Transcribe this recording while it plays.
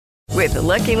With the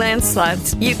Lucky Land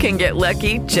Slots, you can get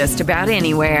lucky just about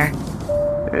anywhere.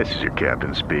 This is your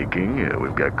captain speaking.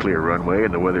 We've got clear runway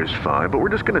and the weather's fine, but we're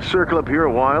just going to circle up here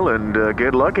a while and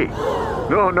get lucky.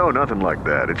 No, nothing like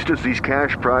that. It's just these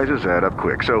cash prizes add up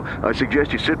quick. So I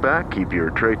suggest you sit back, keep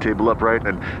your tray table upright,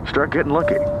 and start getting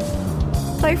lucky.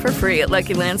 Play for free at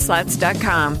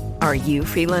LuckyLandSlots.com. Are you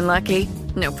feeling lucky?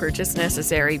 No purchase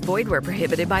necessary. Void where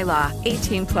prohibited by law.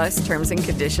 18 plus terms and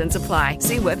conditions apply.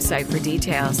 See website for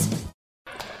details.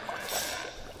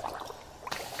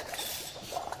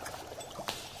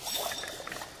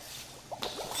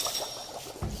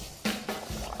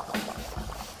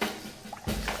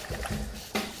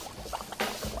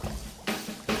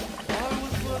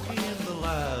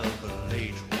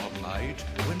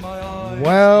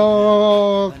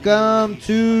 Welcome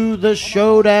to the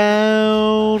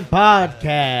Showdown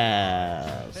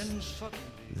Podcast.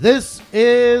 This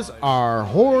is our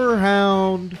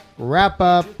Horrorhound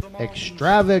wrap-up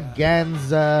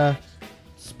extravaganza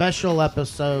special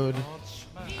episode.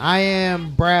 I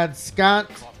am Brad Scott,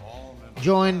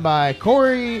 joined by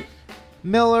Corey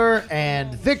Miller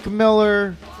and Vic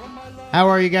Miller. How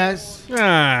are you guys?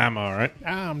 I'm all right.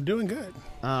 I'm doing good.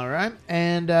 All right.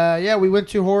 And, we went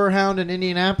to Horrorhound in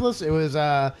Indianapolis. It was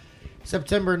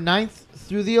September 9th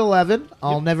through the 11th.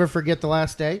 I'll never forget the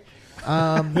last day.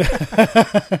 At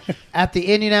the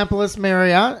Indianapolis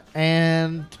Marriott.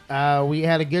 And we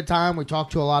had a good time. We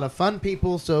talked to a lot of fun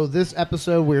people. So this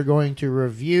episode, we're going to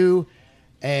review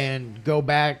and go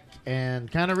back and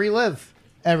kind of relive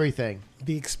everything.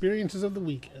 The experiences of the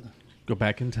weekend. Go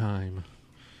back in time.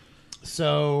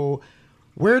 So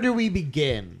where do we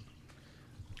begin?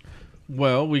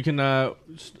 Well, we can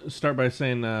start by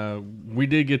saying we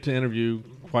did get to interview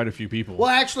quite a few people. Well,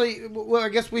 actually, I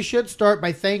guess we should start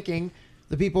by thanking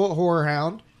the people at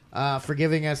Horrorhound for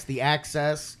giving us the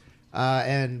access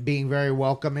and being very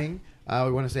welcoming.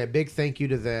 We want to say a big thank you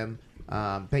to them.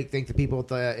 Thank the people at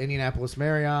the Indianapolis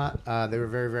Marriott. They were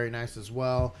very, very nice as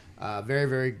well. Very,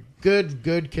 very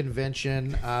good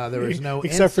convention. There was no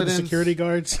except for the incidents. security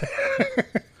guards.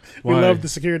 We love the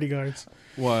security guards.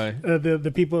 Why?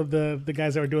 The people, the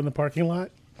guys that were doing the parking lot.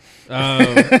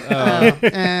 Those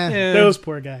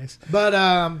poor guys.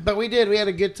 But we did. We had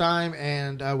a good time,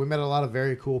 and we met a lot of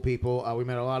very cool people. We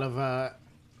met a lot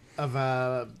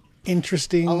of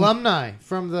interesting alumni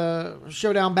from the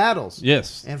Showdown battles.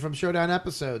 Yes. And from Showdown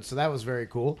episodes. So that was very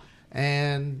cool.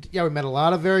 And yeah, we met a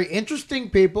lot of very interesting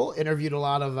people, interviewed a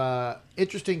lot of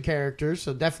interesting characters.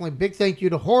 So definitely big thank you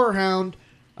to Horrorhound.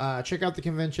 Check out the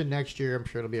convention next year. I'm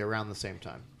sure it'll be around the same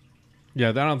time. Yeah,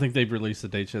 I don't think they've released the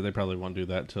date yet. They probably won't do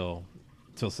that till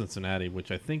Cincinnati, which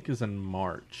I think is in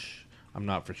March. I'm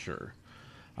not for sure.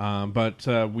 But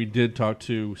we did talk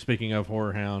to, speaking of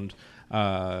Horrorhound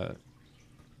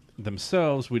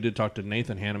themselves, we did talk to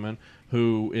Nathan Hanneman,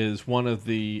 who is one of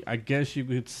the, I guess you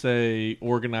could say,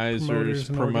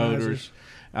 promoters.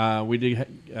 We did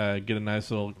get a nice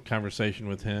little conversation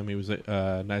with him. He was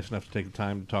nice enough to take the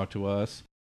time to talk to us.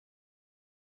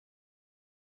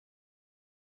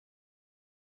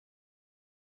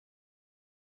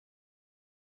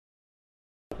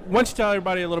 Why don't you tell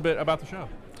everybody a little bit about the show?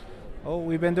 Oh,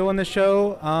 we've been doing the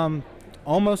show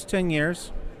almost 10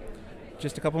 years.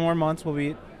 Just a couple more months will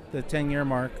be the 10-year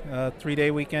mark.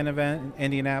 3-day weekend event in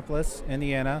Indianapolis,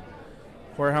 Indiana.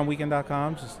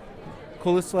 HorrorhoundWeekend.com. Just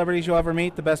coolest celebrities you'll ever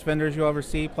meet, the best vendors you'll ever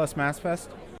see, plus Mass Fest.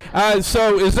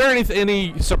 So is there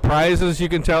any surprises you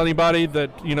can tell anybody that,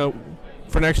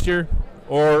 for next year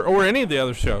or any of the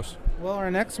other shows? Well,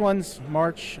 our next one's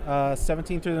March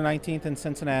 17th through the 19th in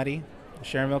Cincinnati,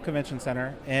 Sharonville Convention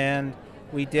Center, and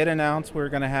we did announce we're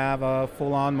going to have a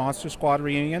full-on Monster Squad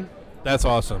reunion. That's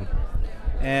awesome.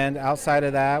 And outside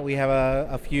of that, we have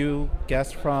a few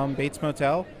guests from Bates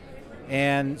Motel,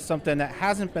 and something that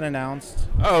hasn't been announced.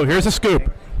 Oh, here's a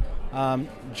scoop.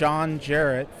 John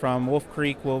Jarrett from Wolf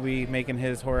Creek will be making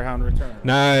his Horrorhound return.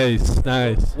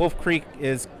 Nice. Wolf Creek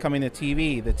is coming to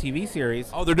TV, the TV series.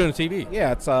 Oh, they're doing a TV.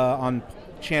 Yeah, it's on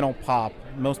Channel Pop.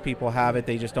 Most people have it.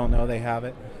 They just don't know they have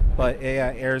it. But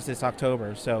it airs this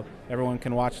October, so everyone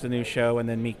can watch the new show and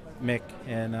then meet Mick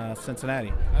in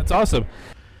Cincinnati. That's awesome.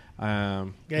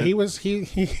 He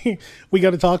we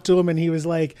got to talk to him, and he was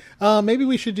like, maybe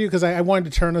we should do, because I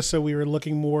wanted to turn us so we were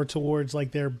looking more towards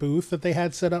like their booth that they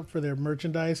had set up for their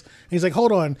merchandise. And he's like,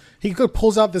 hold on. He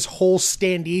pulls out this whole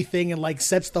standee thing and like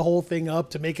sets the whole thing up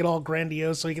to make it all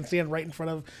grandiose so he can stand right in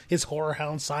front of his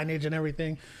Horrorhound signage and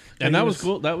everything. And that was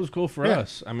cool. That was cool for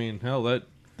us. I mean, hell, that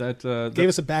gave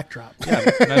us a backdrop. Yeah,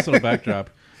 nice little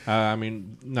backdrop. I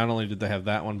mean, not only did they have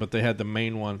that one, but they had the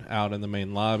main one out in the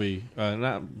main lobby. It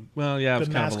was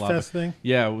kind of a lobby. Fest thing?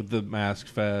 Yeah, with the Mask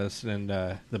Fest and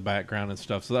the background and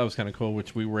stuff. So that was kind of cool,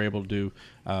 which we were able to do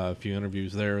a few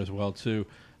interviews there as well, too.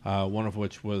 One of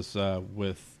which was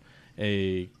with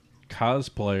a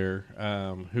cosplayer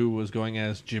who was going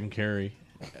as Jim Carrey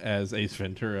as Ace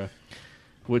Ventura,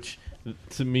 which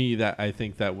to me I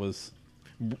thought it was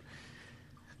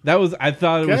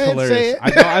hilarious.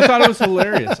 I thought it was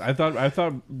hilarious. I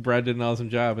thought Brad did an awesome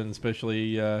job, and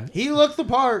especially he looked the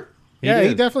part. He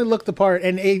definitely looked the part,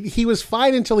 and he was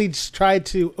fine until he just tried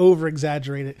to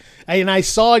over-exaggerate it. And I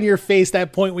saw in your face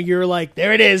that point when you were like,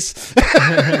 "There it is,"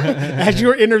 as you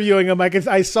were interviewing him.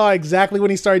 I saw exactly when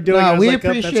he started doing it. We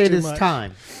appreciate his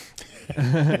time.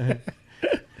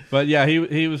 But yeah,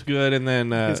 he was good, and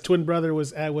then his twin brother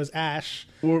was Ash.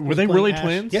 Were they really Ash.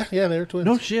 twins? Yeah, they were twins.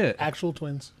 No shit, actual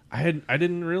twins. I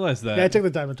didn't realize that. Yeah, I took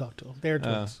the time to talk to them. They're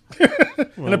twins,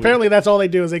 and apparently that's all they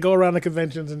do is they go around the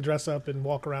conventions and dress up and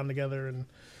walk around together.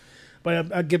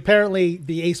 But apparently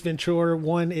the Ace Ventura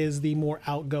one is the more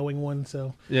outgoing one.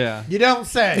 So yeah, you don't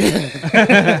say.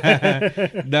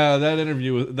 No, that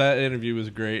interview was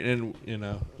great, and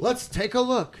let's take a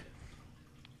look.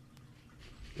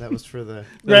 That was for the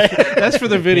that's for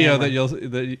the video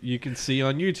that you can see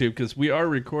on YouTube, because we are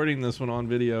recording this one on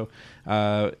video,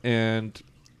 and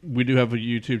we do have a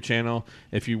YouTube channel.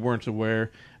 If you weren't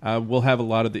aware, we'll have a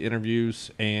lot of the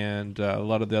interviews and a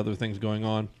lot of the other things going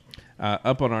on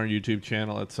up on our YouTube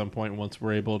channel at some point once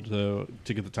we're able to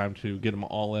get the time to get them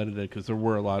all edited, because there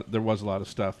was a lot of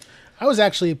stuff. I was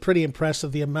actually pretty impressed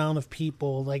with the amount of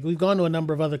people. Like, we've gone to a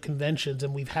number of other conventions,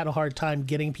 and we've had a hard time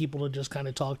getting people to just kind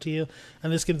of talk to you.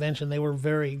 And this convention, they were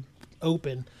very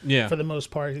open for the most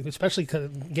part, especially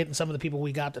getting some of the people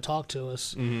we got to talk to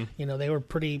us. Mm-hmm. They were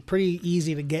pretty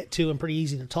easy to get to and pretty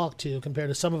easy to talk to compared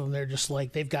to some of them. They're just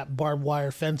like, they've got barbed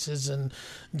wire fences and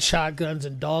shotguns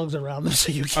and dogs around them,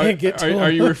 so you can't get to them.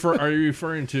 Are you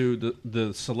referring to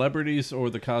the celebrities or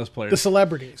the cosplayers? The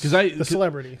celebrities.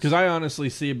 Because I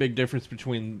honestly see a big difference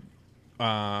between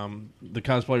the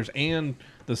cosplayers and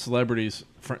the celebrities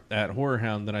at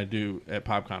Horrorhound than I do at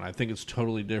PopCon. I think it's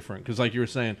totally different, because like you were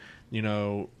saying,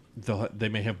 they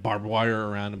may have barbed wire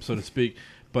around them, so to speak,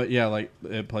 but yeah, like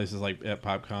at places like at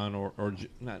PopCon or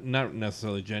not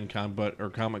necessarily Gen Con, or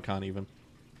Comic Con even,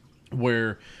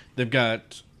 where they've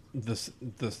got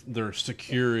their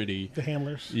security, the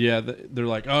handlers. Yeah, they're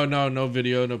like, oh no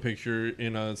video, no picture.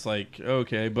 It's like,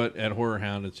 okay, but at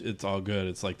Horrorhound, it's all good.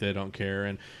 It's like they don't care,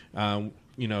 and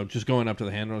just going up to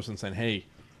the handlers and saying, hey,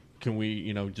 can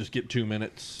we, just get 2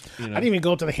 minutes? I didn't even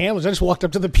go up to the handlers. I just walked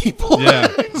up to the people.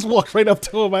 Yeah. I just walked right up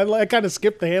to them. I kind of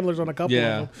skipped the handlers on a couple of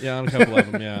them. Yeah, on a couple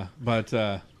of them, yeah. But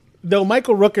though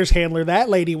Michael Rooker's handler, that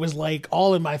lady was like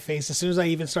all in my face as soon as I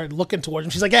even started looking towards him.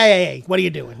 She's like, hey, what are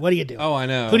you doing? What are you doing? Oh, I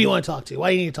know. Who do you want to talk to?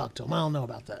 Why do you need to talk to him? I don't know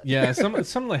about that. Yeah, some of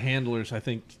the handlers, I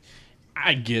think,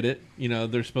 I get it.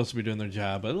 They're supposed to be doing their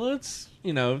job, but let's,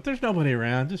 if there's nobody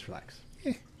around, just relax.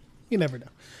 You never know.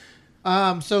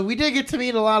 So we did get to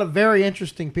meet a lot of very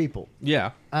interesting people.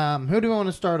 Yeah. Who do we want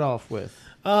to start off with?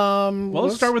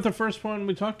 Let's start with the first one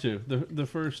we talked to. The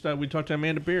first we talked to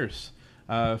Amanda Bierce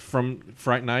from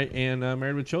Fright Night and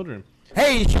Married with Children.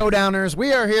 Hey, Showdowners.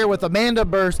 We are here with Amanda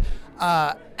Bierce,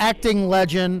 acting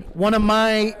legend. One of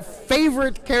my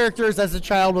favorite characters as a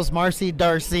child was Marcy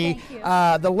Darcy.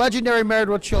 The legendary Married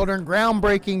with Children,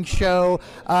 groundbreaking show.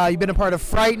 You've been a part of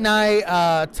Fright Night,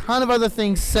 a ton of other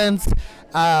things since.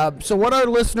 So what our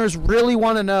listeners really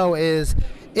want to know is,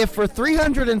 if for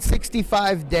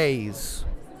 365 days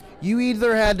you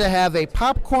either had to have a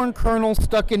popcorn kernel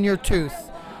stuck in your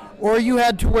tooth, or you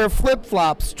had to wear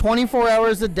flip-flops 24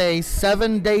 hours a day,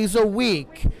 7 days a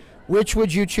week, which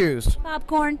would you choose?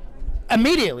 Popcorn.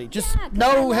 Immediately, just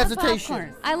no hesitation.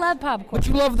 Popcorn. I love popcorn. But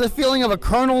you love the feeling of a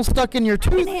kernel stuck in your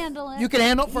tooth? I can handle it. You can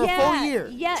handle it for a full year.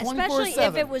 Yeah, especially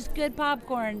if it was good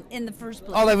popcorn in the first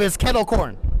place. Oh, if it's kettle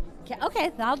corn.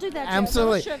 Okay, I'll do that.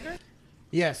 Absolutely. Sugar.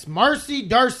 Yes, Marcy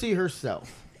Darcy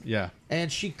herself. Yeah. And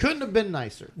she couldn't have been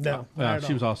nicer. No.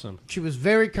 She was awesome. She was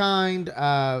very kind.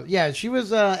 She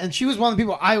was, and she was one of the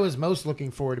people I was most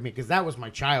looking forward to meet, because that was my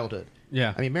childhood.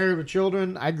 Yeah. I mean, Married with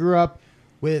Children, I grew up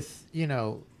with,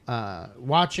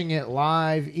 watching it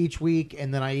live each week,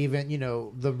 and then I even,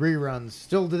 the reruns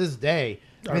still to this day.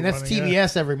 I mean, that's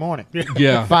TBS every morning.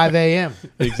 Yeah. 5 a.m.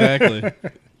 Exactly.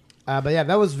 But yeah,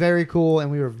 that was very cool, and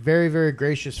we were very, very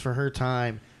gracious for her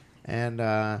time. And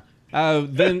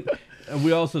then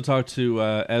we also talked to,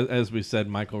 as we said,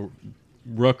 Michael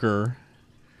Rooker.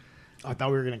 I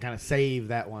thought we were going to kind of save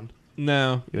that one.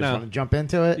 No. You just want to jump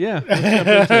into it? Yeah.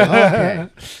 Okay.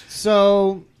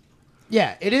 So,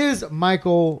 Yeah, it is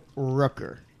Michael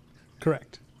Rooker.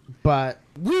 Correct. But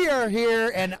we are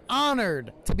here and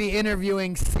honored to be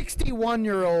interviewing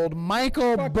 61-year-old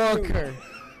Michael Booker.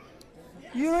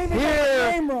 You even got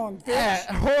the name wrong, bitch. At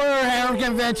Horrorhound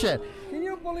Convention. Can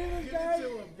you believe this guy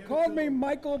called me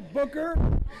Michael Booker?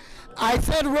 I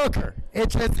said Rooker.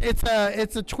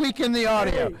 It's a tweak in the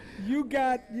audio. Hey, you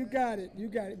got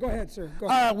it. Go ahead, sir. Go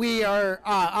ahead. We are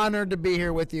honored to be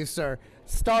here with you, sir.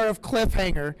 Star of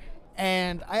Cliffhanger.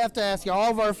 And I have to ask you, all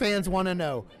of our fans want to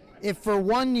know, if for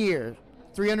 1 year,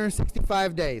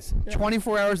 365 days,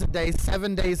 24 hours a day,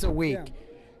 7 days a week,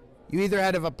 you either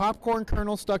had to have a popcorn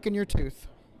kernel stuck in your tooth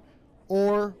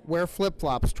or wear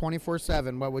flip-flops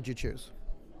 24/7, what would you choose?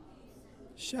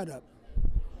 Shut up.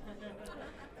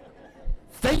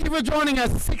 Thank you for joining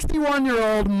us,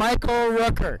 61-year-old Michael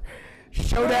Rooker.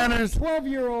 Showdowners.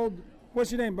 12-year-old.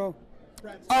 What's your name, Bo?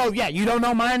 Oh, yeah, you don't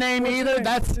know my name What's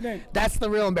either? your name? That's the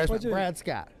real embarrassment. What's your Brad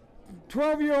Scott.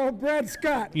 12-year-old Brad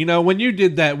Scott. You know, when you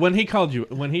did that, when he called you,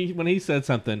 when he said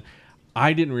something,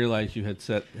 I didn't realize you had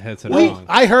said it wrong.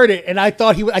 I heard it, and I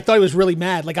thought he was really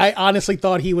mad. Like, I honestly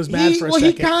thought he was mad for a second.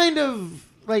 He kind of,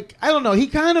 like, I don't know, he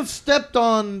kind of stepped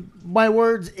on my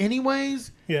words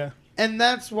anyways. Yeah. And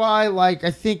that's why, like,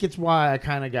 I think it's why I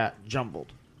kind of got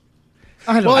jumbled.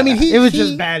 I don't know. I mean, it was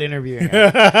just bad interviewing.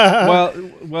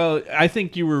 well, I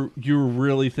think you were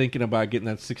really thinking about getting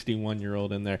that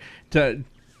 61-year-old in there. To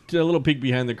a little peek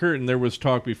behind the curtain, there was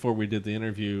talk before we did the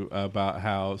interview about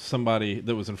how somebody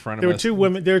that was in front of us.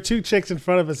 There were two chicks in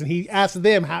front of us, and he asked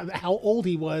them how old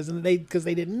he was, and because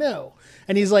they didn't know.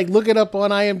 And he's like, look it up on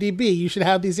IMDb. You should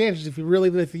have these answers if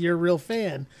you're a real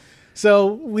fan.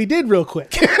 So we did real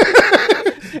quick.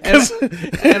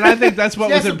 and I think that's what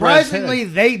was in Brad's head. Surprisingly,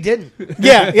 they didn't.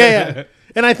 Yeah.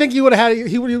 And I think you would have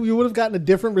you would have gotten a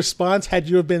different response had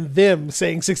you have been them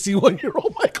saying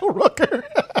 61-year-old Michael Rooker.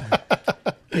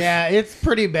 Yeah, it's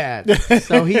pretty bad.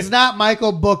 So he's not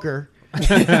Michael Booker,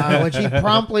 which he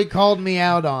promptly called me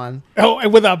out on. Oh,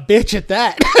 and with a bitch at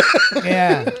that.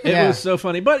 Yeah, it was so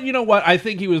funny. But you know what? I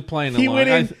think he was playing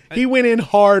along. He went in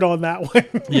hard on that one.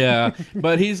 Yeah,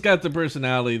 but he's got the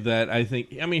personality that I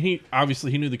think. I mean, he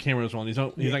knew the camera was on. He's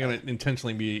not going to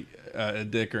intentionally be a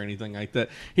dick or anything like that.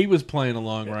 He was playing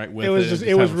along right with it.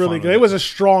 It was really good. It was a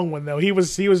strong one though. He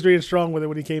was doing strong with it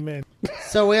when he came in.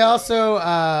 So we also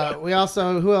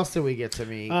who else did we get to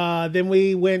meet? Then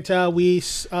we went we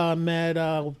met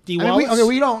D.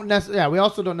 Wallace. We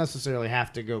also don't necessarily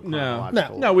have to go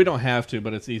chronological. No, we don't have to,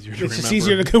 but it's easier to remember. It's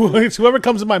easier to go. It's whoever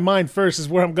comes to my mind first is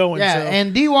where I'm going. Yeah,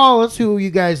 and D. Wallace, who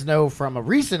you guys know from a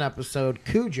recent episode,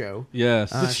 Cujo.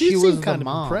 Yes, she was kind of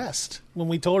impressed when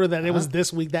we told her that it was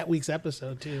that week's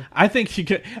episode too. I think she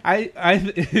could.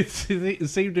 It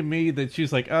seemed to me that she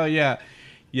was like, "Oh yeah,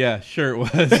 sure it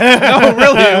was." No,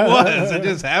 really, it was. It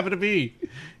just happened to be.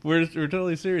 We're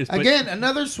totally serious. Again,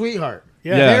 another sweetheart.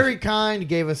 Yeah. Very kind.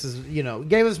 Gave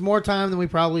us more time than we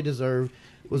probably deserved.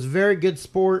 Was a very good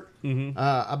sport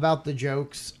about the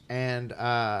jokes, and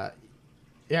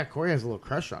Corey has a little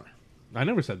crush on her. I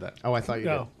never said that. Oh, I thought you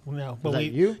did. No, was that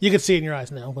you? You could see it in your eyes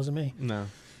now. It wasn't me. No.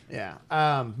 Yeah,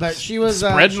 but she was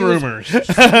spreading rumors.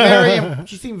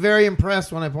 She seemed very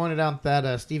impressed when I pointed out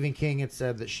that Stephen King had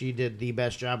said that she did the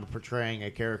best job of portraying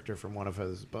a character from one of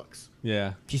his books.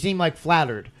 Yeah, she seemed like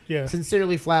flattered,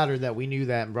 sincerely flattered that we knew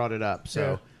that and brought it up.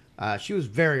 So she was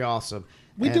very awesome.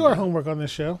 We do our homework on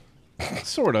this show,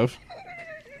 sort of.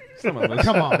 Some of us.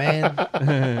 Come on,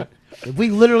 man. If we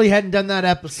literally hadn't done that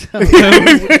episode, we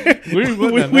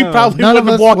probably wouldn't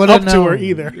have walked up to her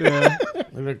either. Yeah.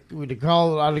 We'd have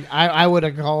called. I would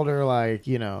have called her like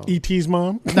E.T.'s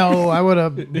mom. No, I would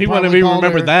have. He wouldn't even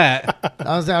remember that.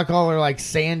 I'll call her like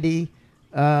Sandy.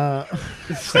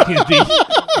 Sandy.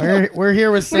 We're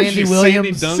here with Sandy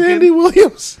Williams. Sandy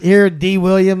Williams. Here, D.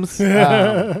 Williams.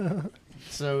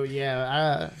 So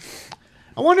yeah,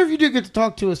 I wonder if you do get to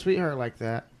talk to a sweetheart like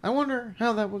that. I wonder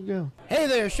how that would go. Hey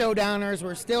there, Showdowners.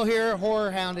 We're still here at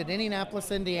Horrorhound in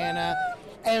Indianapolis, Indiana,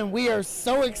 and we are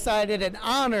so excited and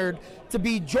honored to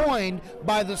be joined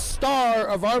by the star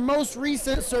of our most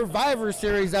recent Survivor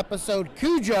Series episode,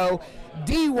 Cujo,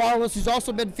 D. Wallace, who's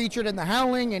also been featured in The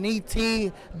Howling and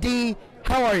E.T. D.,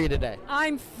 how are you today?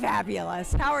 I'm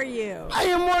fabulous. How are you? I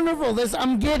am wonderful.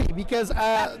 I'm giddy because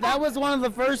that was one of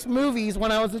the first movies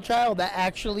when I was a child that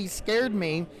actually scared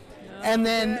me. And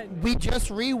then we just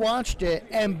rewatched it,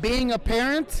 and being a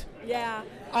parent... Yeah.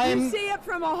 You see it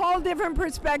from a whole different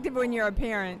perspective when you're a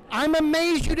parent. I'm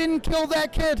amazed you didn't kill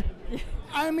that kid.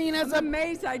 I mean, I'm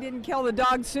amazed I didn't kill the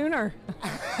dog sooner.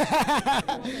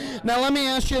 Now, let me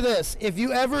ask you this. If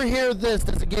you ever hear this,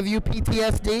 does it give you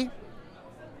PTSD?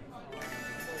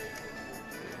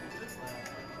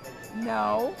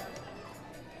 No.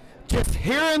 Just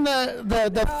hearing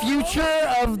the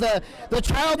future of the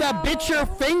child that bit your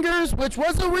fingers, which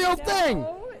was a real thing.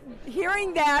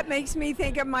 Hearing that makes me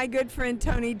think of my good friend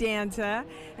Tony Danza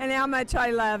and how much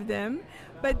I loved him.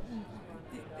 But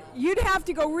you'd have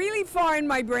to go really far in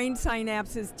my brain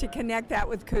synapses to connect that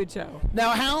with Cujo.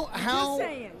 Now,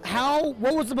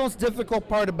 what was the most difficult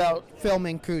part about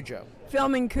filming Cujo?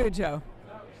 Filming Cujo.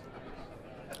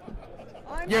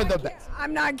 You're the best.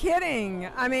 I'm not kidding.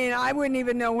 I mean, I wouldn't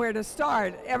even know where to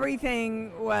start.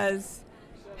 Everything was,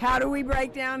 how do we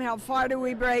break down? How far do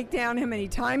we break down? How many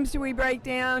times do we break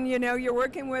down? You know, you're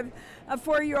working with a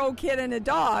 4-year-old kid and a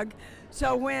dog.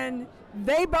 So when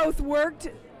they both worked,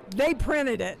 they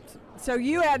printed it. So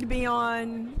you had to be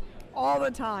on all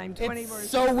the time, 24/7. It's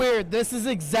so weird. This is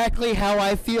exactly how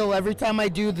I feel every time I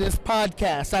do this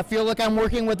podcast. I feel like I'm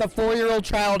working with a 4-year-old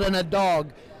child and a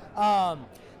dog.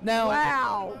 Now,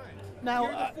 wow. Now,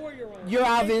 You're the 4-year-old. You're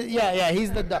obvious. Yeah,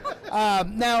 he's the dog.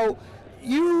 Now,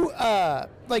 you are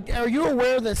you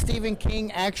aware that Stephen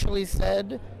King actually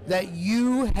said that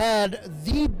you had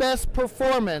the best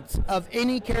performance of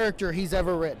any character he's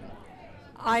ever written?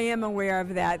 I am aware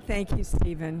of that. Thank you,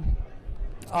 Stephen.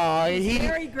 He's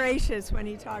very gracious when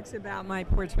he talks about my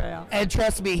portrayal. And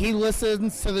trust me, he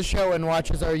listens to the show and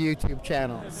watches our YouTube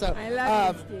channel. So I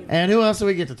love you, Stephen. And who else do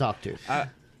we get to talk to?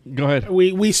 Go ahead.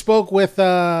 We spoke with,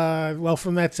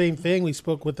 from that same thing, we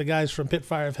spoke with the guys from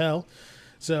Pitfire of Hell.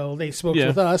 So they spoke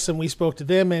with us, and we spoke to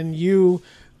them, and you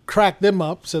cracked them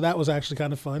up. So that was actually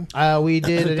kind of fun. We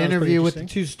did an interview with the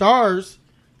 2 stars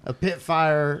of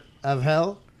Pitfire of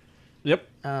Hell. Yep.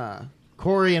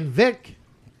 Corey and Vic.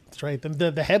 That's right.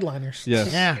 The headliners.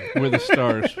 Yes. Yeah. We're the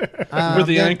stars. We're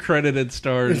the uncredited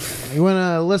stars. You want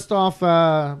to list off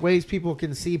ways people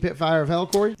can see Pitfire of Hell,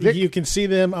 Corey? Vic? You can see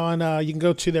them on, you can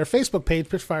go to their Facebook page.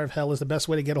 Pitfire of Hell is the best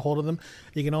way to get a hold of them.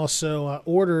 You can also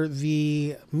order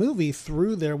the movie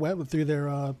through their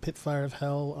Pitfire of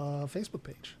Hell Facebook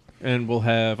page. And we'll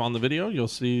have on the video, you'll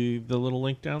see the little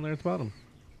link down there at the bottom.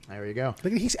 There you go.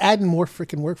 Look, he's adding more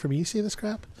freaking work for me. You see this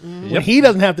crap? Yep. When he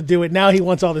doesn't have to do it, now he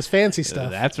wants all this fancy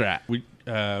stuff. That's right.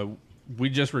 We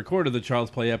just recorded the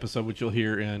Child's Play episode, which you'll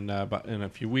hear in a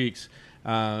few weeks.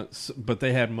 But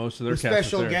they had most of their cast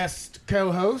special guest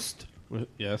co-host.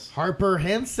 Yes, Harper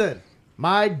Henson.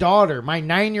 My daughter, my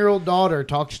 9-year-old daughter,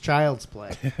 talks Child's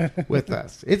Play with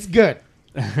us. It's good.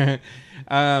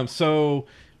 So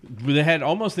they had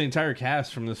almost the entire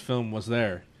cast from this film was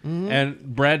there. Mm-hmm.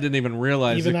 And Brad didn't even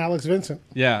realize even Alex Vincent.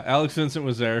 Yeah, Alex Vincent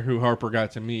was there, who Harper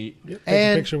got to meet. Yep, take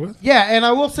a picture with. Yeah, and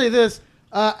I will say this.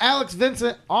 Alex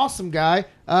Vincent, awesome guy.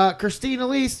 Christine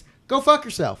Elise, go fuck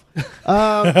yourself.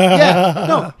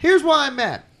 Here's why I'm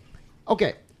mad.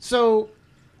 Okay, so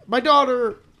my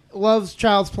daughter loves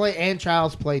Child's Play and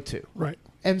Child's Play 2. Right.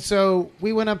 And so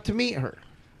we went up to meet her.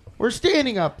 We're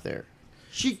standing up there.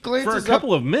 She glances for a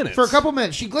couple of minutes. For a couple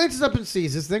minutes, she glances up and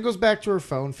sees us, then goes back to her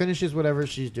phone, finishes whatever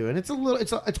she's doing. It's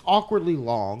it's awkwardly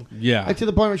long. Yeah, to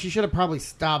the point where she should have probably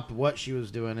stopped what she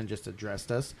was doing and just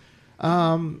addressed us.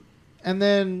 And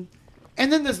then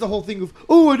there's the whole thing of,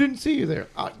 oh, I didn't see you there.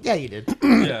 Yeah, you did.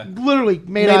 Yeah, literally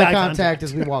made eye contact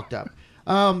as we walked up.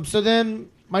 So then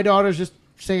my daughter's just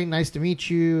saying nice to meet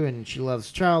you, and she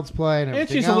loves Child's Play and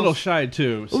everything. And she's a little shy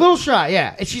too. So. A little shy,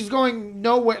 yeah. And she's going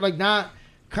nowhere, like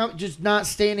just not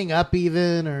standing up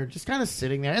even, or just kind of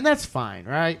sitting there, and that's fine,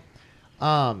 right?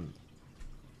 I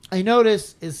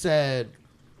noticed it said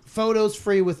photos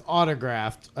free with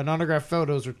autographed. An autographed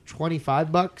photos are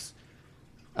 $25.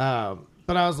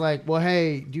 But I was like, well,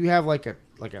 hey, do you have like a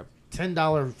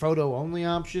 $10 photo only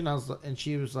option? And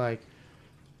she was like,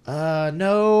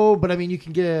 no, but I mean you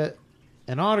can get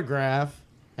an autograph.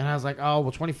 And I was like, oh,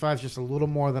 well, 25 is just a little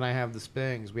more than I have the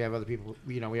Spings. We have other people,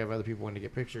 wanting to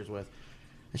get pictures with.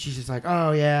 And she's just like,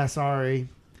 oh, yeah, sorry.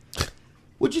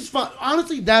 Which is fine.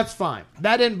 Honestly, that's fine.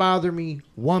 That didn't bother me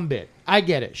one bit. I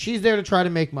get it. She's there to try to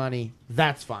make money.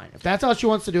 That's fine. If that's how she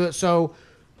wants to do it. So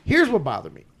here's what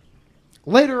bothered me.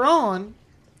 Later on,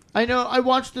 I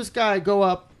watched this guy go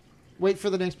up, wait for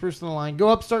the next person in the line, go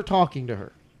up, start talking to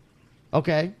her.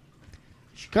 Okay?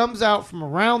 She comes out from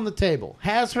around the table,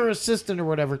 has her assistant or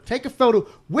whatever take a photo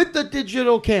with the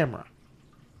digital camera.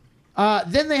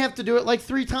 Then they have to do it like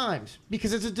 3 times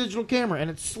because it's a digital camera and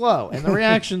it's slow and the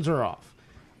reactions are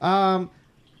off.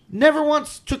 Never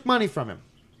once took money from him.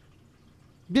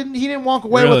 He didn't walk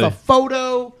away with a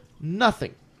photo,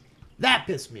 nothing. That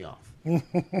pissed me off.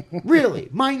 Really,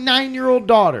 my 9-year-old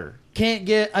daughter can't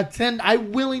get a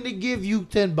I'm willing to give you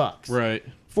 $10 right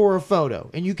for a photo,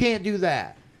 and you can't do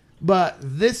that. But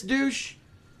this douche,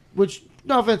 which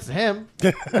No offense to him.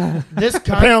 This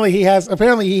cunt.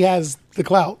 Apparently he has the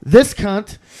clout. This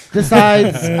cunt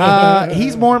decides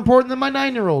he's more important than my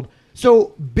 9-year-old.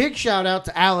 So big shout out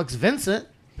to Alex Vincent,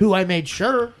 who I made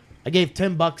sure I gave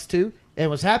 $10 to and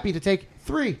was happy to take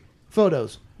 3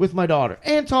 photos with my daughter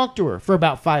and talk to her for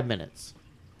about 5 minutes.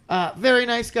 Very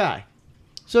nice guy.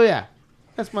 So yeah,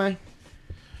 that's my.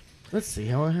 Let's see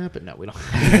how it happened. No, we don't.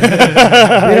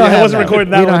 I wasn't recording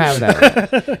that one. We don't have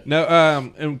that. No,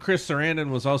 and Chris Sarandon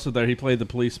was also there. He played the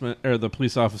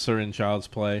police officer in Child's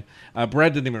Play.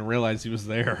 Brad didn't even realize he was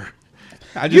there.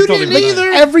 I just You told didn't him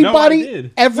either. Everybody, No, I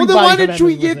did. everybody. Well, then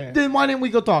why why didn't we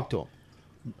go talk to him?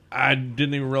 I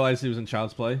didn't even realize he was in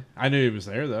Child's Play. I knew he was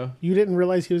there though. You didn't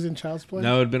realize he was in Child's Play?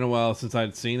 No, it had been a while since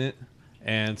I'd seen it,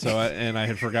 and so I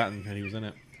had forgotten that he was in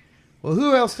it. Well,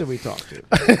 who else did we talk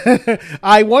to?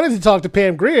 I wanted to talk to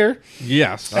Pam Grier.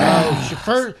 Yes.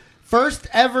 First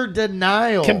ever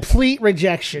denial. Complete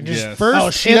rejection. Just Yes.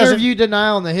 First interview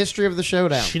denial in the history of the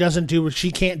showdown.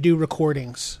 She can't do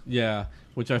recordings. Yeah,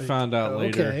 which I found out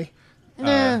later.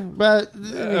 Okay.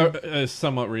 But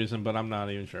Somewhat reason, but I'm not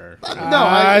even sure.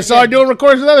 I saw her doing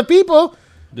recordings with other people.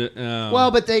 Well,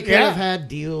 but they could have had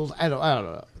deals. I don't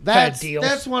know. Deals.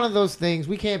 That's one of those things.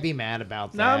 We can't be mad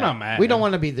about that. No, I'm not mad. We don't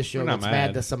want to be the show We're not that's mad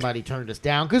mad. that somebody turned us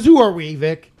down. Because who are we,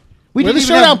 Vic? We're the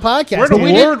Showdown Podcast. We're the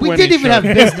We award-winning didn't even show.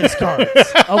 have business cards,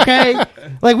 okay?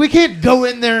 Like, we can't go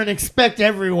in there and expect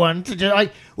everyone to just,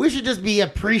 like, we should just be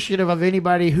appreciative of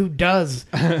anybody who does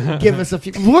give us a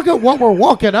few. Look at what we're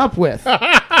walking up with.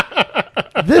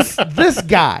 This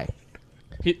guy.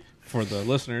 For the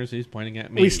listeners, he's pointing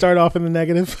at me. We start off in the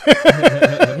negative.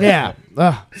 Yeah.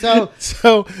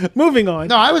 So moving on.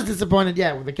 No, I was disappointed.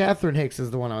 Yeah, the Catherine Hicks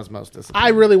is the one I was most disappointed.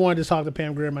 I really wanted to talk to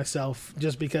Pam Grier myself,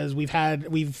 just because we've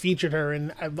featured her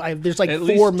in. There's like At 4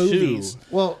 least movies. 2.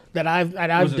 Well, that I've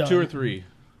Was done. it 2 or 3?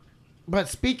 But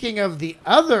speaking of the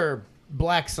other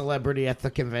black celebrity at the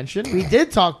convention, we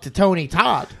did talk to Tony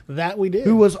Todd, That we did.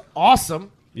 who was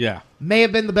awesome. Yeah. May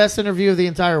have been the best interview of the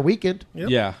entire weekend. Yep.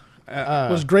 Yeah.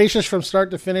 was gracious from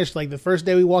start to finish. Like the first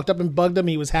day we walked up and bugged him,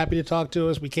 he was happy to talk to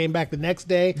us. We came back the next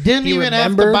day. Didn't he even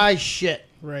have to buy shit.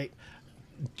 Right.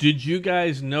 Did you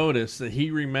guys notice that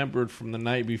he remembered from the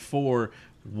night before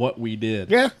what we did?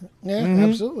 Yeah,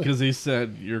 absolutely. Because he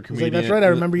said, you're a He's comedian. like, that's right. I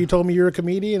remember you told me you're a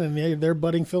comedian, and they're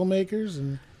budding filmmakers.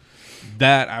 And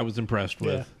that I was impressed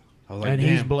with. Yeah. I was like, And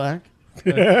damn. he's black.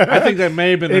 I think that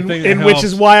may have been the thing that in which helped.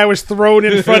 is why I was thrown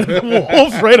in front of the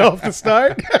wolves right off the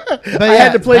start. But I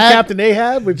had to play Captain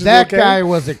Ahab, which is that okay. guy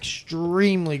was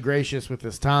extremely gracious with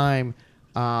his time,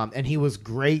 and he was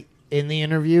great in the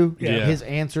interview. Yeah. His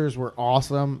answers were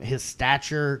awesome. His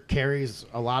stature carries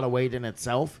a lot of weight in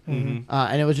itself, and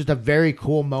it was just a very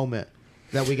cool moment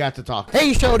that we got to talk.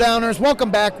 Hey, Showdowners,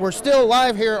 welcome back. We're still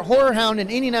live here at Horrorhound in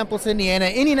Indianapolis, Indiana,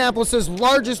 Indianapolis'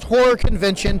 largest horror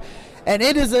convention. And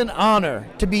it is an honor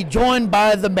to be joined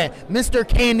by the man, Mr.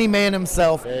 Candyman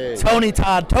himself, Tony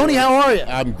Todd. Tony, how are you?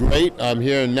 I'm great. I'm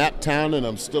here in Naptown, and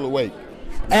I'm still awake.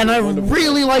 And I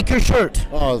really like your shirt.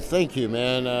 Oh, thank you,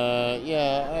 man.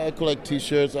 Yeah, I collect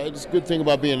T-shirts. It's a good thing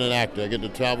about being an actor. I get to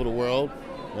travel the world.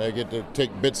 I get to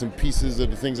take bits and pieces of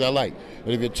the things I like.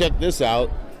 And if you check this out,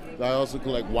 I also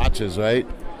collect watches, right?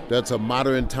 That's a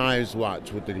Modern Times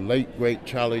watch with the late, great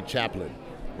Charlie Chaplin.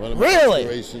 One of my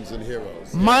inspirations and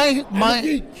heroes.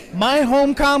 My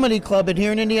home comedy club in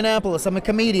here in Indianapolis, I'm a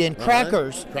comedian,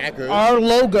 Crackers. Our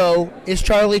logo is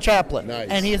Charlie Chaplin. Nice.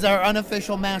 And he is our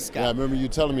unofficial mascot. Yeah, I remember you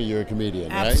telling me you're a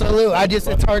comedian, right? Absolutely.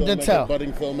 It's hard to tell.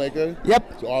 Budding filmmaker?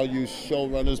 Yep. To all you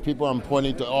showrunners people, I'm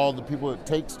pointing to all the people it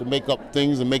takes to make up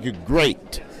things and make it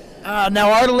great. Now,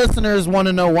 our listeners want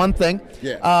to know one thing.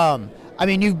 Yeah. I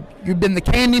mean, you've been the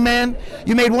Candyman.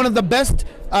 You made one of the best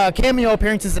cameo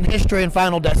appearances in history in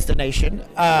Final Destination.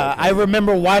 I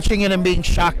remember watching it and being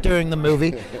shocked during the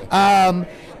movie.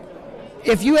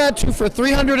 If you had to, for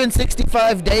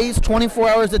 365 days, 24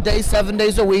 hours a day, 7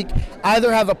 days a week,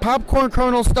 either have a popcorn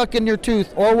kernel stuck in your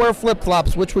tooth or wear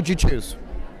flip-flops, which would you choose?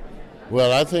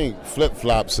 Well, I think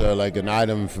flip-flops are like an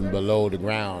item from below the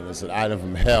ground. It's an item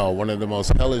from hell. One of the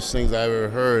most hellish things I ever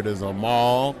heard is a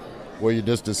mall where you're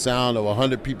just the sound of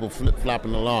 100 people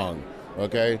flip-flopping along,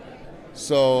 okay?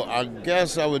 So I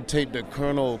guess I would take the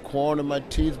kernel of corn in my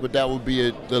teeth, but that would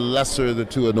be the lesser of the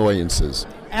two annoyances.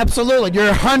 Absolutely.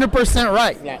 You're 100%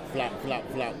 right. Flop, flop,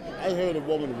 flop, flop. I heard a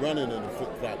woman running in the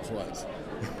flip-flops once.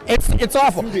 It's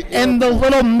awful. And the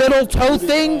little middle toe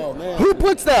thing, who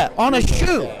puts that on a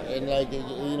shoe? And like,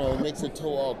 it makes the toe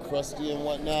all crusty and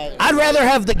whatnot. I'd rather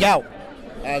have the gout.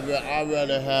 I'd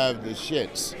rather have the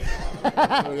shits.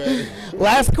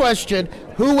 Last question: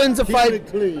 Who wins a fight? Keep it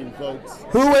clean, folks.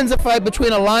 Who wins a fight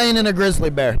between a lion and a grizzly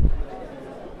bear?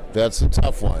 That's a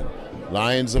tough one.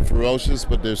 Lions are ferocious,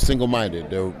 but they're single-minded.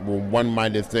 They're a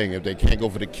one-minded thing. If they can't go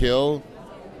for the kill,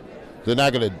 they're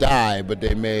not going to die, but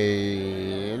they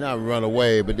may not run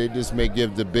away, but they just may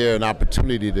give the bear an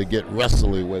opportunity to get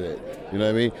wrestling with it. You know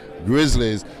what I mean?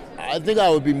 Grizzlies, I think I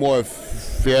would be more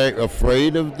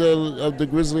afraid of the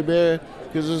grizzly bear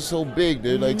because they're so big.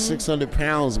 They're like 600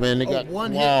 pounds, man. They got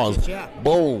claws.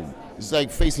 Boom. It's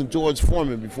like facing George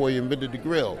Foreman before he invented the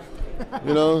grill.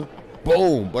 You know?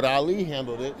 Boom. But Ali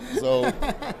handled it, so...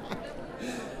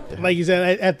 Like you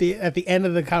said, at the end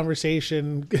of the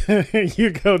conversation, you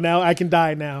go, now I can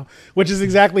die now, which is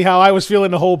exactly how I was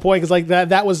feeling the whole point. Because like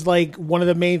that was like one of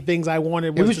the main things I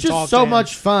wanted. It was to just talk so to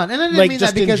much fun, and I didn't like mean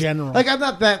just that because in general. like I'm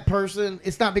not that person.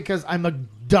 It's not because I'm a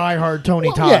diehard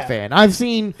Tony Todd fan. I've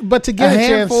seen but to get a a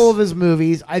handful chance, of his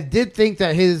movies. I did think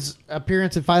that his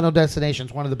appearance in Final Destination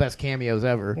is one of the best cameos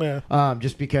ever. Yeah.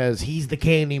 Just because he's the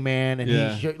Candyman and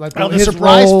he's like the his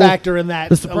surprise role, factor in that.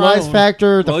 The surprise alone.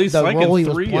 factor. Well, he's the like role in he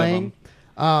was 3 of playing.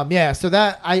 them. So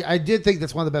that I did think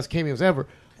that's one of the best cameos ever.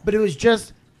 But it was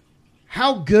just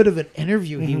how good of an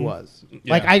interview he was.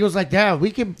 Yeah. Like I was like, yeah,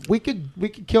 we could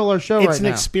kill our show right now. It's an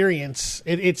experience.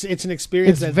 It's an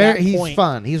experience. It's at very that he's point.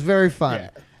 fun. He's very fun. Yeah.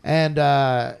 And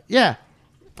I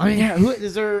mean,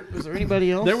 is there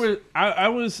anybody else? There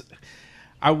was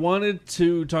I wanted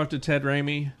to talk to Ted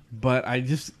Raimi, but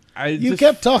you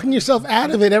kept talking yourself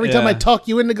out of it every time I Yeah. talk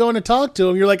you into going to talk to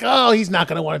him. You're like, oh, he's not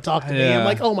going to want to talk to me. Yeah. I'm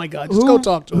like, oh my god, just go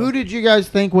talk to him. Who did you guys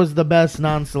think was the best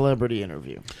non-celebrity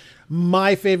interview?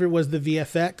 My favorite was the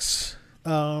VFX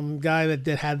guy that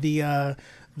had the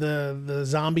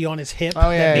zombie on his hip.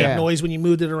 Oh, yeah, that made yeah. noise when you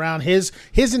moved it around. His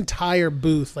entire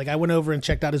booth. Like I went over and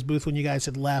checked out his booth when you guys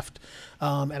had left,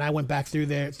 and I went back through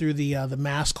the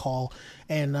mask hall,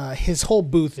 and his whole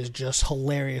booth is just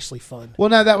hilariously fun. Well,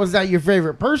 now was that your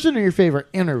favorite person or your favorite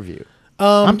interview?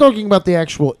 I'm talking about the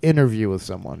actual interview with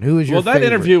someone. Who was your that favorite?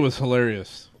 interview was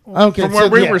hilarious. Okay, From where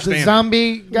we were the standing.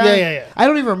 zombie guy. Yeah. I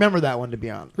don't even remember that one, to be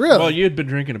honest. Really? Well, you had been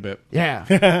drinking a bit.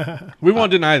 Yeah. We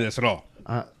won't deny this at all.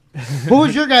 What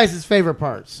was your guys' favorite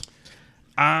parts?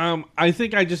 I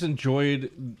think I just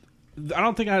enjoyed. I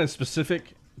don't think I had a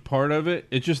specific part of it.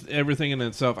 It's just everything in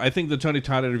itself. I think the Tony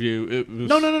Todd interview. It was,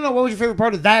 No. What was your favorite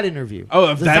part of that interview? Oh,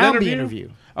 of the that zombie interview?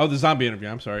 Oh, the zombie interview.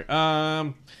 I'm sorry.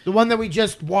 The one that we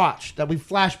just watched, that we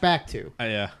flashed back to.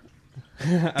 Yeah. I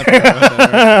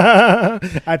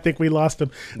think we lost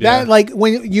him. Yeah. That like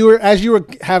when as you were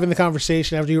having the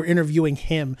conversation after you were interviewing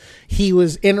him, he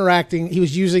was interacting. He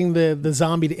was using the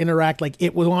zombie to interact like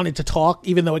it wanted to talk,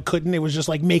 even though it couldn't. It was just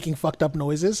like making fucked up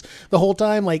noises the whole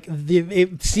time. Like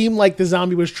it seemed like the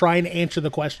zombie was trying to answer the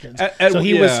questions. So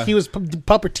he was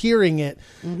puppeteering it.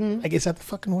 I guess that the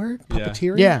fucking word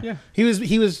puppeteering. Yeah. He was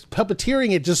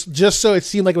puppeteering it just so it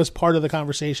seemed like it was part of the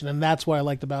conversation, and that's what I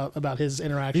liked about his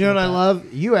interaction. You know what with I that. love?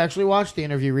 You actually watched the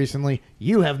interview recently.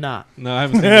 You have not. No, I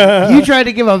haven't seen it. You tried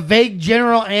to give a vague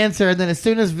general answer, and then as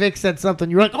soon as Vic said something,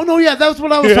 you were like, oh, no, yeah, that's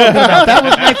what I was talking about. That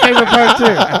was my favorite part,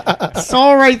 too.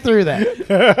 Saw right through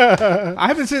that. I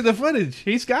haven't seen the footage.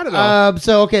 He's got it all.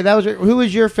 Okay, who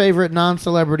was your favorite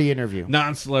non-celebrity interview?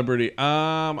 Non-celebrity.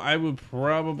 I would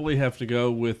probably have to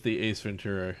go with the Ace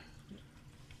Ventura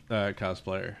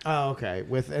cosplayer. Oh, okay.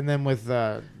 With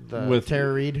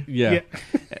Tara Reid? Yeah.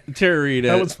 Tara Reid.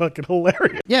 That was fucking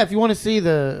hilarious. Yeah, if you want to see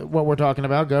what we're talking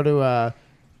about, go to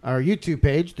our YouTube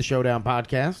page, The Showdown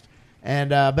Podcast.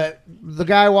 And but the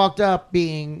guy walked up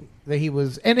being that he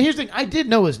was... And here's the thing. I did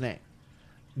know his name.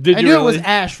 I knew it was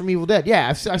Ash from Evil Dead. Yeah,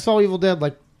 I saw Evil Dead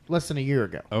like less than a year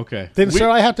ago. Okay. Then, sir,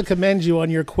 I have to commend you on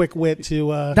your quick wit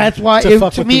to... That's why,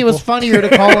 to me, it was funnier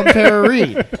to call him Tara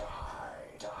Reid.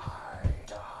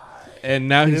 And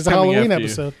now he's It's a coming Halloween after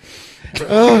episode.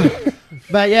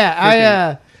 But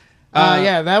yeah,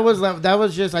 that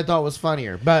was just I thought was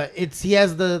funnier. But he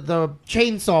has the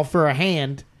chainsaw for a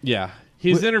hand. Yeah.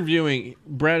 He's interviewing...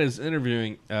 Brad is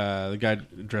interviewing the guy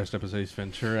dressed up as Ace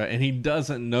Ventura, and he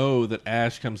doesn't know that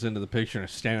Ash comes into the picture and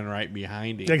is standing right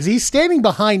behind him. Because he's standing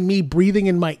behind me, breathing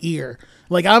in my ear.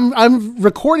 Like, I'm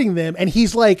recording them, and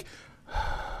he's like...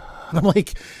 I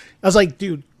was like,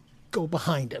 dude, go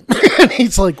behind him. And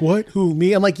he's like, what? Who,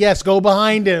 me? I'm like, yes, go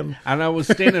behind him. And I was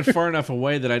standing far enough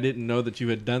away that I didn't know that you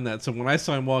had done that. So when I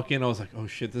saw him walk in, I was like, oh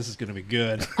shit, this is going to be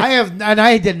good.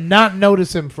 I did not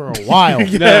notice him for a while.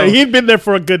 Yeah, he'd been there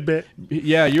for a good bit.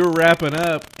 Yeah, you were wrapping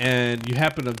up, and you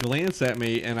happened to glance at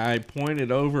me, and I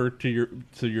pointed over to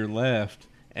your left,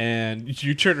 and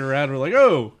you turned around and were like,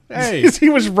 oh, hey. He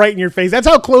was right in your face. That's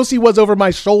how close he was over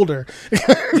my shoulder.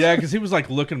 Yeah, because he was like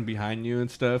looking behind you and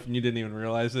stuff, and you didn't even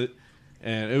realize it.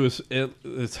 And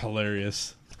it's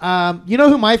hilarious. You know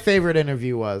who my favorite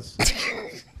interview was?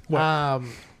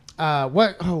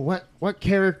 what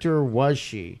character was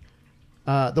she?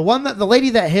 The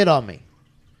lady that hit on me.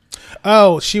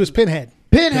 Oh, she was Pinhead.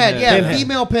 Pinhead.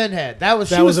 Female Pinhead. That was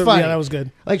funny. Yeah, that was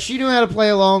good. Like she knew how to play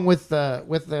along with the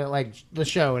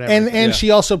show and everything. And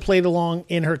she also played along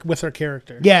with her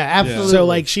character. Yeah, absolutely. So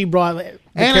like she brought the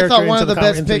and I character thought one of into the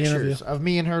best into the pictures of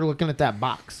me and her looking at that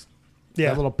box.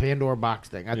 Yeah, that little Pandora box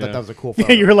thing. I thought that was a cool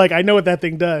photo. Yeah, you were like, I know what that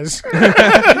thing does.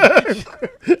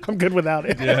 I'm good without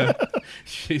it. Yeah.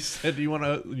 She said, "You want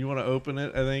to open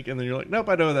it?" I think, and then you're like, "Nope,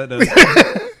 I know what that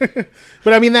does."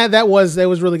 But I mean that was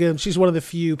really good. She's one of the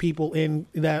few people in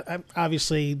that.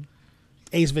 Obviously,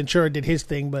 Ace Ventura did his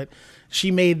thing, but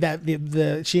she made that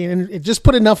it just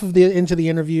put enough of into the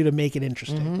interview to make it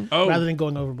interesting, rather than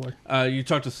going overboard. You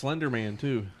talked to Slender Man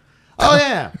too. Oh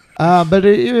yeah, but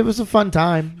it was a fun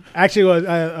time. Actually, it was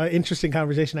an interesting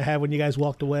conversation I had when you guys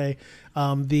walked away.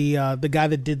 The guy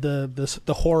that did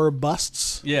the horror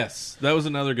busts. Yes, that was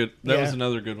another good. Was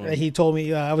another good one. He told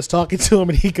me I was talking to him,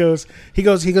 and he goes.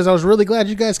 I was really glad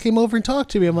you guys came over and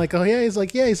talked to me. I'm like, oh yeah. He's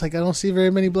like, I don't see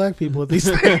very many black people at these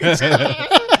things.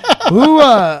 Who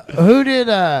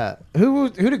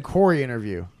did Corey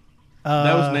interview?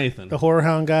 That was Nathan, the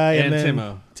Horrorhound guy, and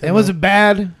Timo. And was it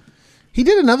bad? He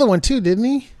did another one too, didn't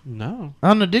he? No. I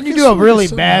don't know. Didn't you do a really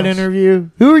bad interview?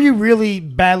 Who were you really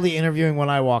badly interviewing when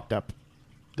I walked up?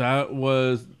 That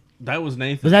was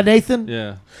Nathan. Was that Nathan?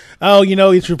 Yeah. Oh,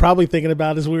 what you're probably thinking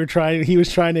about is he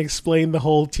was trying to explain the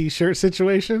whole T-shirt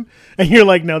situation, and you're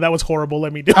like, no, that was horrible.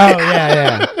 Let me do it. Oh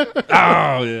yeah.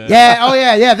 Oh yeah. Yeah. Oh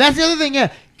yeah. That's the other thing.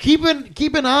 Yeah. Keep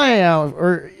an eye out,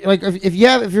 or like if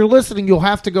you're listening, you'll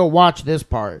have to go watch this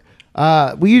part.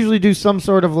 We usually do some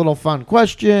sort of little fun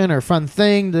question or fun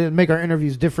thing to make our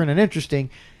interviews different and interesting.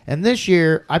 And this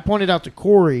year, I pointed out to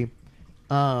Corey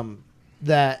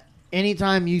that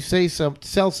anytime you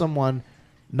sell someone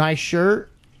nice shirt,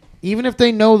 even if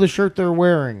they know the shirt they're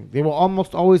wearing, they will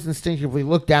almost always instinctively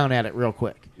look down at it real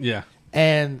quick. Yeah.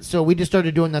 And so we just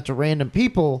started doing that to random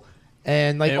people,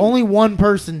 and only one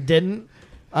person didn't.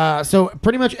 So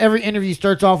pretty much every interview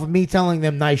starts off with me telling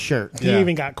them nice shirt. He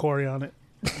even got Corey on it.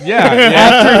 Yeah.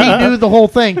 After he knew the whole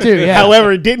thing too. Yeah.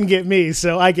 However, it didn't get me,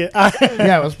 so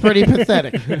yeah, it was pretty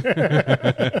pathetic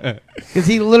because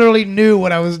he literally knew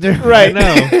what I was doing. Right.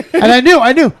 And I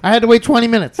knew. I had to wait 20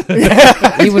 minutes.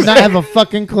 He would not have a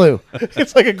fucking clue.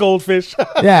 It's like a goldfish.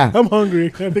 Yeah. I'm hungry.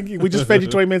 I think we just fed you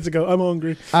 20 minutes ago. I'm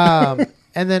hungry.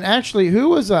 And then actually, who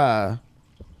was the?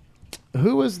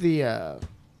 I'm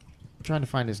trying to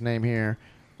find his name here.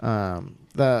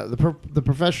 The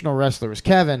professional wrestler was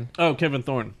Kevin. Oh, Kevin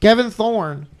Thorne. Kevin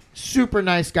Thorne, super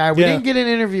nice guy. We didn't get an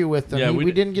interview with him. Yeah,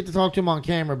 we didn't get to talk to him on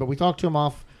camera, but we talked to him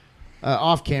off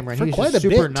camera, and For he was quite just a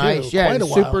super bit, nice. too. Yeah, Quite a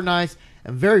he's while. super nice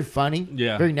and very funny.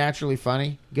 Yeah, very naturally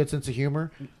funny. Good sense of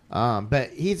humor.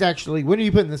 But he's actually. When are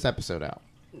you putting this episode out?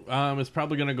 It's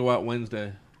probably going to go out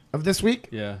Wednesday of this week.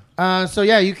 Yeah. So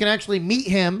yeah, you can actually meet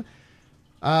him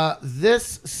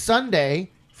this Sunday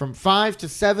from 5 to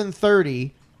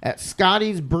 7:30 at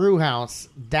Scotty's Brew House,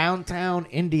 downtown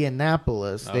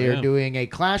Indianapolis. They are doing a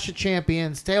Clash of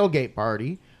Champions tailgate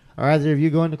party. Are either of you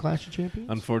going to Clash of Champions?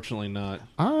 Unfortunately not.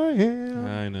 I am.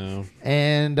 I know.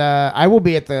 And I will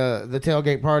be at the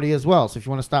tailgate party as well. So if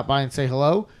you want to stop by and say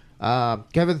hello,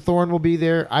 Kevin Thorne will be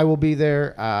there. I will be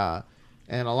there.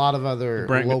 And a lot of other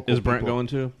local people. Is Brent going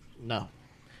to? No.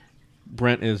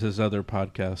 Brent is his other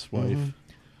podcast wife. Mm-hmm.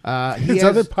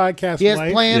 Other podcast He has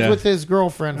wife? plans with his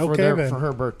girlfriend for Okay, for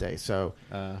her birthday, so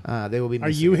they will be. Are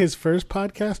you his first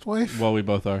podcast wife? Well, we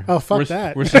both are. Oh, fuck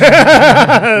that!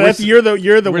 You're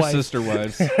the we're wife. sister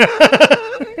wives.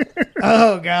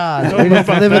 Oh God, we just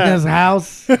live in this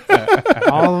house,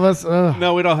 all of us. Ugh.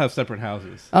 No, we'd all have separate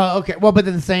houses. Oh, okay. Well, but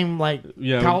in the same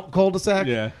cul-de-sac.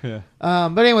 Yeah.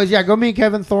 But anyways, go meet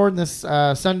Kevin Thorne this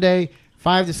Sunday,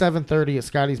 5 to 7:30 at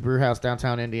Scotty's Brew House,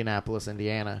 downtown Indianapolis,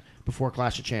 Indiana, before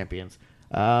Clash of Champions.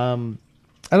 I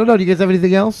don't know. Do you guys have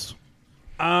anything else?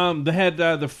 They had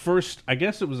the first. I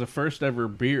guess it was the first ever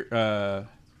beer.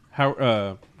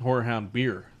 Horrorhound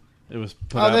beer. It was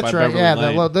put out that's by right.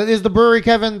 Beverly Lane. That is the brewery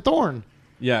Kevin Thorne.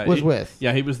 Was with.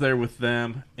 Yeah, he was there with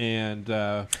them, and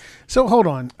so hold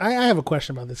on. I have a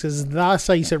question about this because last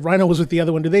time you said Rhino was with the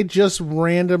other one. Do they just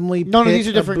randomly? No, pick these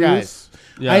are different guys.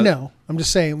 Yeah. I know. I'm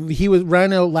just saying he was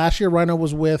Rhino last year. Rhino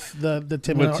was with the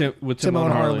Tim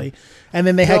and Harley, and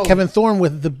then they had Kevin Thorne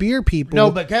with the beer people.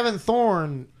 No, but Kevin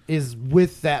Thorne is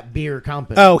with that beer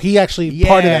company. Oh, he actually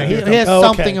part of that. He has okay.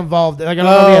 something involved. Like, I don't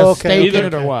know if he has stake in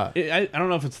it or what. I don't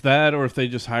know if it's that or if they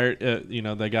just hired.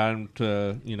 They got him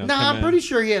to. No, I'm pretty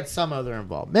sure he had some other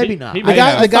involved. Maybe not. The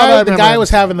guy I was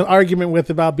having the argument with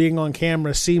about being on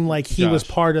camera seemed like he was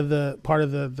part of the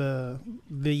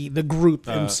group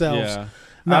themselves. Yeah.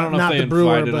 Not, I don't know not if they the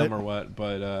brewer, invited him or what,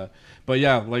 but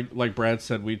yeah, like Brad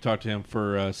said, we talked to him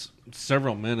for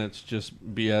several minutes,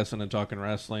 just BSing and talking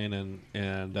wrestling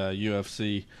and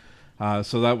UFC.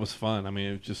 So that was fun. I mean,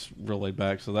 it was just real laid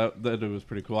back. So that was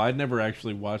pretty cool. I'd never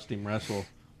actually watched him wrestle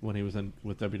when he was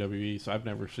with WWE, so I've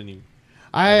never seen him.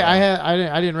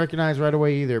 I didn't recognize right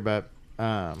away either, but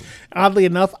oddly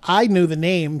enough, I knew the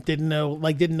name, didn't know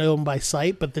him by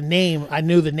sight, but I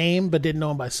knew the name, but didn't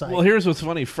know him by sight. Well, here's what's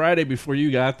funny. Friday before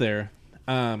you got there,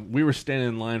 we were standing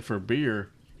in line for a beer,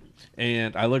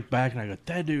 and I looked back and I go,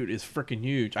 that dude is freaking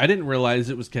huge. I didn't realize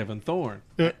it was Kevin Thorne.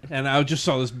 And I just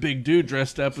saw this big dude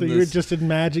dressed up in this.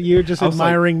 You're just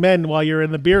admiring men while you're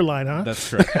in the beer line, huh? That's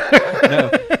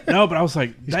correct. No, but I was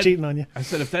like, he's cheating on you. I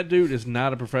said, if that dude is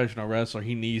not a professional wrestler,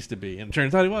 he needs to be. And it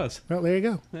turns out he was. Well, there you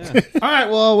go. Yeah. All right.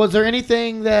 Well, was there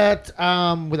anything that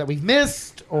we've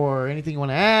missed or anything you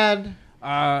want to add?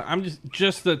 I'm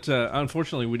just that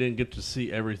unfortunately we didn't get to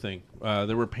see everything.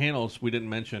 There were panels we didn't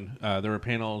mention. There were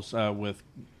panels with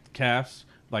casts,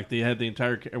 like they had the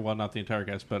entire, well, not the entire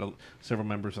cast, but several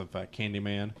members of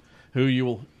Candyman, who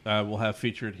you will have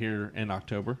featured here in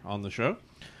October on the show.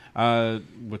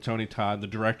 With Tony Todd, the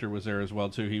director was there as well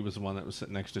too. He was the one that was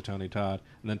sitting next to Tony Todd,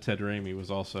 and then Ted Raimi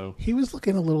was also. He was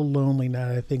looking a little lonely now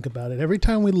that I think about it. Every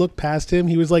time we looked past him,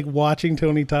 he was like watching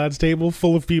Tony Todd's table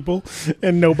full of people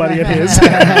and nobody at his.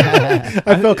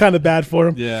 I felt kind of bad for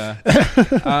him. Yeah.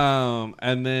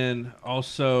 And then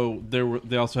also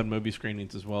they also had movie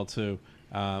screenings as well too,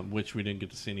 which we didn't get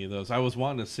to see any of those. I was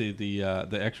wanting to see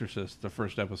the Exorcist, the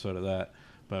first episode of that.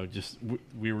 But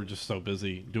we were just so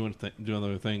busy doing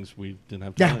other things, we didn't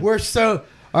have time. Yeah,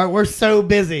 we're so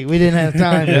busy we didn't have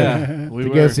time to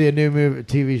go see a new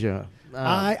TV show.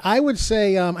 I would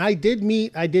say I did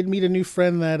meet a new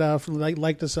friend that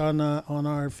liked us on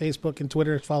our Facebook and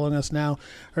Twitter, following us now.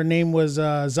 Her name was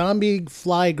Zombie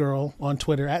Fly Girl on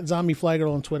Twitter, at Zombie Fly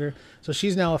Girl on Twitter. So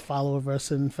she's now a follower of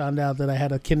us and found out that I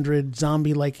had a kindred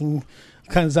zombie loving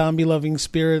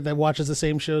spirit that watches the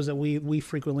same shows that we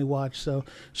frequently watch. So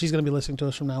she's going to be listening to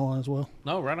us from now on as well.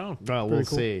 No, right on. Well, we'll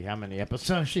see how many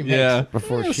episodes she makes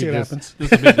before she happens.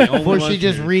 Before she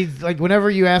just reads, like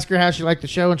whenever you ask her how she liked the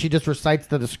show and she just recites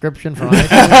the description from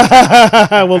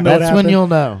iTunes, we'll know that's when you'll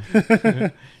know.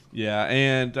 Yeah,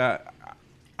 and I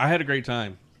had a great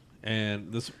time,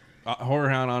 and this.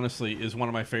 Horrorhound, honestly, is one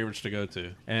of my favorites to go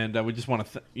to, and we just want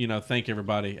to, thank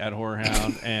everybody at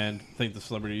Horrorhound and thank the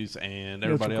celebrities and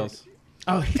everybody else.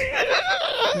 Oh,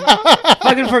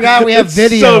 fucking forgot we have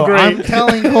video. So great. I'm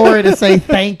telling Corey to say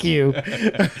thank you.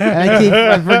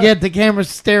 I forget the camera's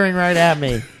staring right at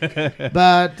me.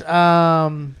 But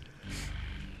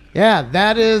yeah,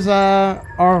 that is our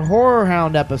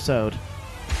Horrorhound episode.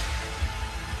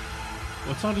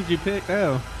 What song did you pick?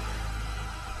 Oh.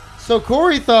 So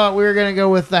Corey thought we were going to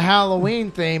go with the Halloween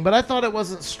theme, but I thought it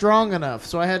wasn't strong enough,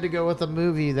 so I had to go with a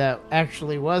movie that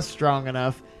actually was strong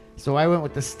enough. So I went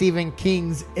with the Stephen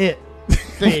King's It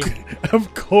theme.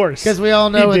 Of course. Because we all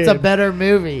know it's a better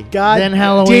movie than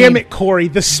Halloween. Damn it, Corey,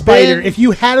 the spider. If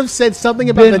you had have said something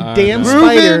about the damn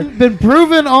spider. Been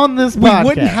proven on this podcast. We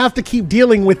wouldn't have to keep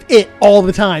dealing with it all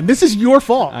the time. This is your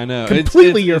fault. I know.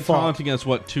 Completely your fault. Haunting us,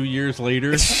 2 years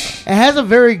later? It has a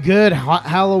very good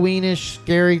Halloweenish,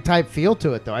 scary type feel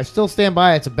to it, though. I still stand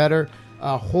by it's a better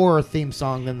horror theme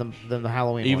song than the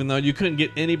Halloween Even one. though you couldn't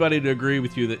get anybody to agree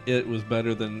with you that it was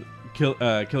better than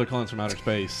Killer Clowns from Outer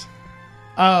Space.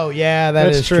 Oh, yeah,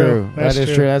 that's true. That's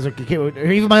true. true. As a kid,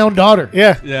 even my own daughter.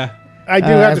 Yeah. I do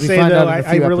have to say, though,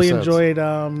 I really episodes. enjoyed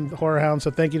Horrorhound,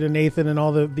 so thank you to Nathan and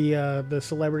all the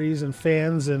celebrities and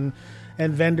fans and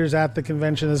vendors at the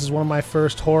convention. This is one of my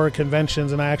first horror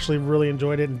conventions, and I actually really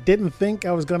enjoyed it and didn't think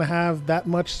I was going to have that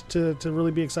much to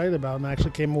really be excited about, and I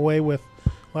actually came away with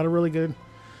a lot of really good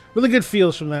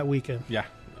feels from that weekend. Yeah,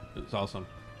 it's awesome.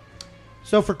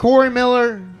 So for Corey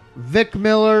Miller, Vic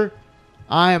Miller,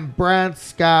 I am Brad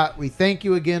Scott. We thank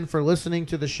you again for listening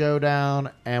to the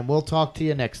Showdown, and we'll talk to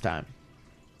you next time.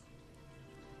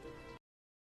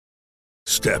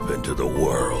 Step into the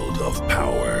world of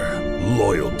power,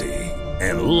 loyalty,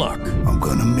 and luck. I'm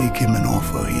gonna make him an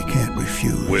offer he can't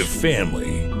refuse. With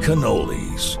family,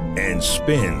 cannolis, and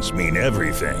spins mean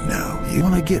everything. Now, you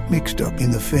wanna get mixed up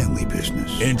in the family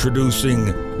business. Introducing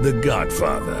The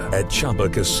Godfather at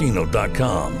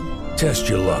ChumbaCasino.com. Test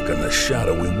your luck in the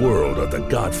shadowy world of The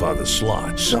Godfather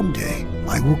slot. Someday,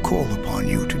 I will call upon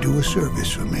you to do a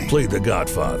service for me. Play The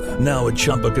Godfather, now at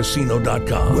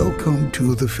ChumbaCasino.com. Welcome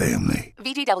to the family.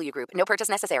 VGW Group. No purchase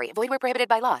necessary. Void where prohibited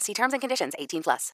by law. See terms and conditions. 18+.